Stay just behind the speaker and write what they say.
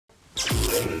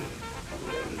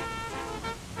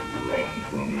Run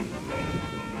from it.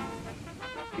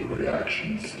 The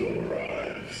reaction still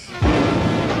arrives.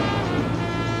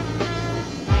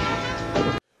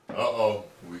 Uh-oh,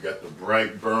 we got the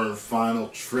Brightburn final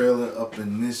trailer up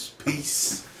in this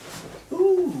piece.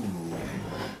 Ooh.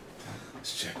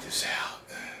 Let's check this out.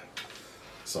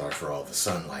 Sorry for all the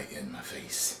sunlight in my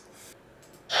face.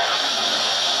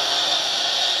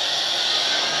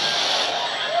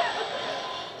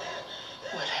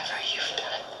 Whatever you've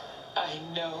done, I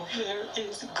know there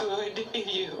is good in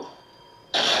you.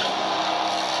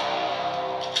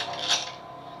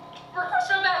 Request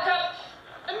for backup!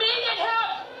 Immediate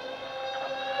help!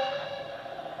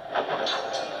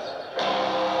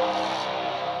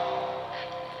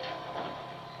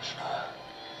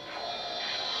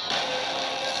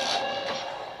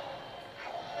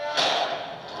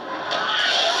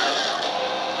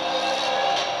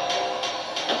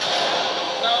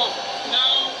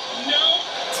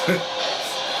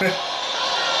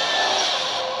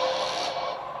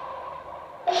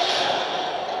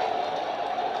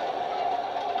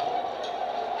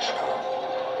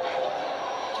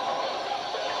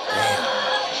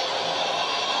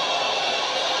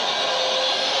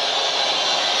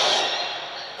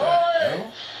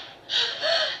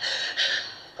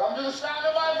 Come to the sound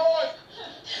of my voice.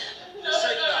 No.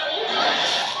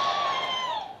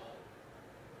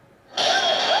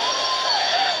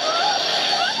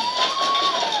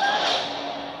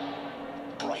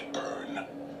 Brightburn.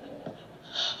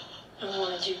 I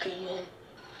wanted you good, Mom.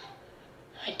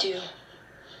 I do.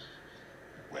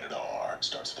 Rated R.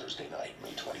 Starts Thursday night,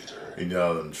 May 23rd. You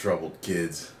know, them troubled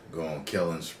kids go on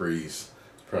killing sprees.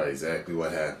 It's probably exactly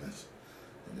what happens.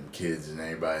 And them kids and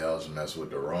everybody else mess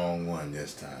with the wrong one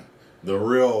this time. The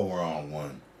real wrong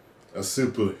one. A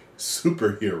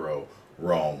superhero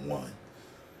wrong one.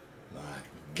 My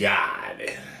God.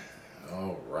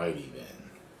 Alrighty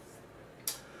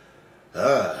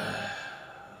then.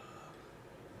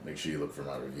 Make sure you look for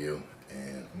my review.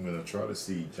 And I'm going to try to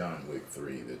see John Wick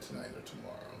 3 either tonight or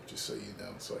tomorrow. Just so you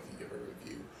know, so I can give a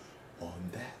review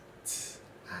on that.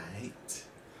 Alright.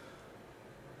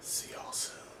 See y'all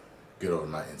soon. Get over to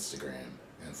my Instagram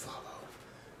and follow.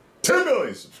 10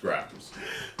 million subscribers.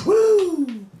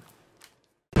 Woo!